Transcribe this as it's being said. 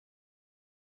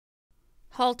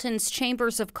Halton's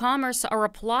Chambers of Commerce are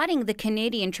applauding the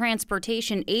Canadian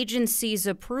Transportation Agency's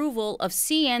approval of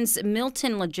CN's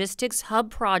Milton Logistics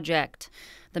Hub project.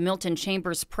 The Milton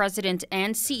Chamber's president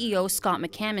and CEO Scott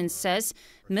McCammon says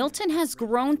Milton has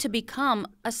grown to become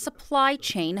a supply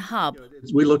chain hub.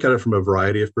 We look at it from a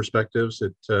variety of perspectives.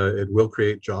 It will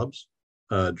create jobs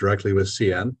directly with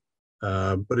CN,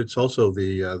 but it's also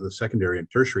the secondary and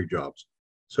tertiary jobs.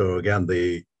 So again,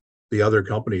 the other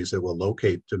companies that will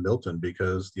locate to Milton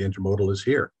because the intermodal is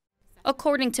here.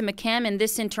 According to McCammon,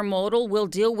 this intermodal will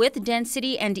deal with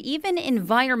density and even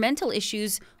environmental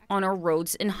issues on our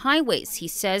roads and highways. He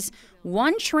says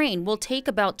one train will take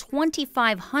about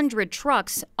 2,500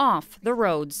 trucks off the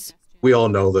roads. We all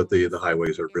know that the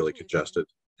highways are really congested,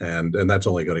 and that's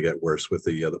only going to get worse with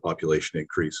the population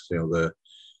increase.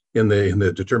 In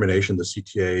the determination, the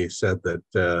CTA said that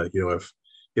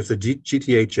if the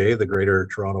GTHA, the Greater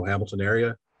Toronto Hamilton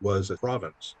area, was a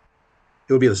province,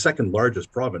 it would be the second largest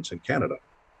province in Canada,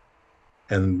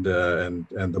 and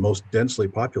the most densely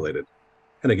populated.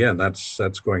 And again, that's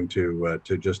going to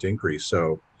just increase.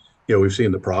 So, we've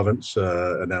seen the province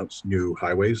announce new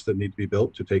highways that need to be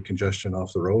built to take congestion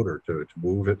off the road or to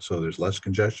move it so there's less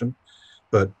congestion.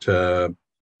 But the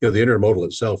intermodal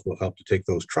itself will help to take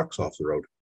those trucks off the road,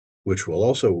 which will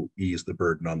also ease the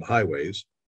burden on the highways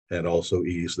and also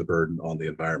ease the burden on the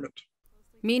environment.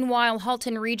 Meanwhile,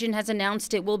 Halton Region has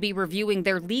announced it will be reviewing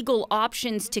their legal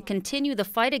options to continue the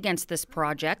fight against this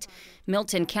project.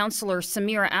 Milton Councillor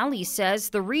Samira Ali says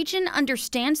the region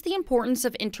understands the importance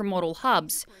of intermodal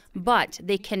hubs, but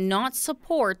they cannot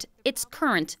support its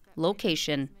current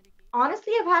location.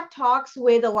 Honestly, I've had talks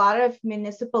with a lot of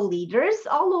municipal leaders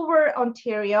all over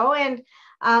Ontario, and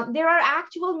there are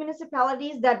actual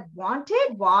municipalities that want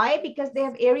it. Why? Because they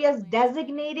have areas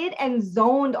designated and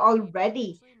zoned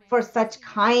already for such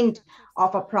kind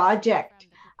of a project.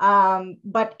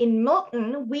 But in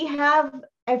Milton, we have,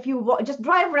 if you just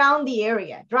drive around the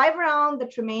area, drive around the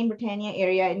Tremaine Britannia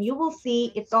area, and you will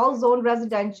see it's all zoned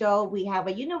residential. We have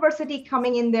a university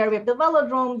coming in there. We have the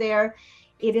velodrome there.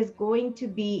 It was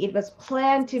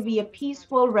planned to be a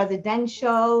peaceful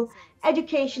residential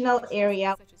educational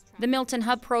area. The Milton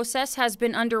Hub process has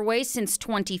been underway since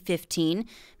 2015.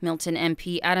 Milton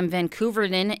MP Adam Van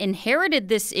Koeverden inherited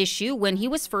this issue when he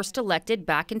was first elected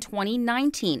back in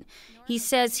 2019. He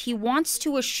says he wants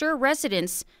to assure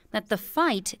residents that the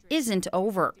fight isn't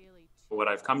over. What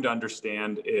I've come to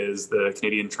understand is the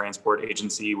Canadian Transport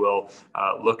Agency will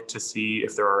look to see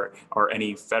if there are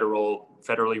any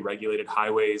federally regulated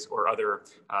highways or other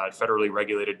federally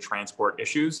regulated transport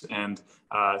issues. And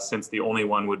since the only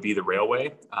one would be the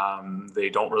railway, they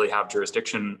don't really have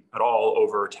jurisdiction at all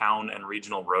over town and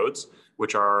regional roads,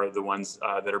 which are the ones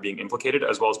that are being implicated,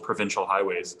 as well as provincial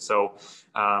highways. So,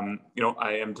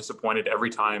 I am disappointed every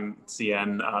time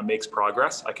CN makes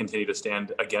progress. I continue to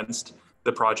stand against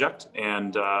the project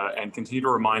and continue to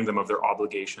remind them of their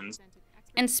obligations.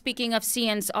 And speaking of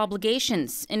CN's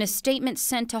obligations, in a statement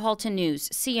sent to Halton News,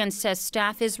 CN says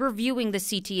staff is reviewing the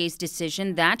CTA's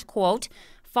decision that, quote,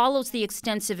 follows the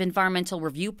extensive environmental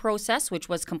review process, which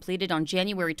was completed on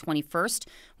January 21st,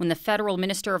 when the Federal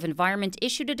Minister of Environment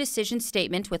issued a decision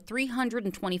statement with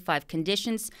 325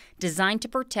 conditions designed to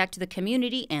protect the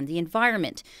community and the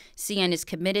environment. CN is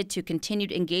committed to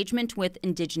continued engagement with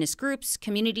Indigenous groups,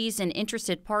 communities, and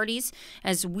interested parties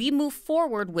as we move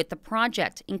forward with the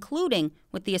project, including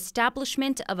with the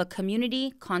establishment of a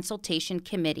community consultation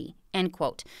committee, end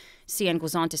quote. CN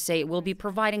goes on to say it will be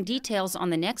providing details on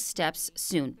the next steps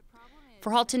soon.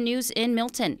 For Halton News in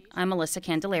Milton, I'm Melissa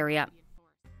Candelaria.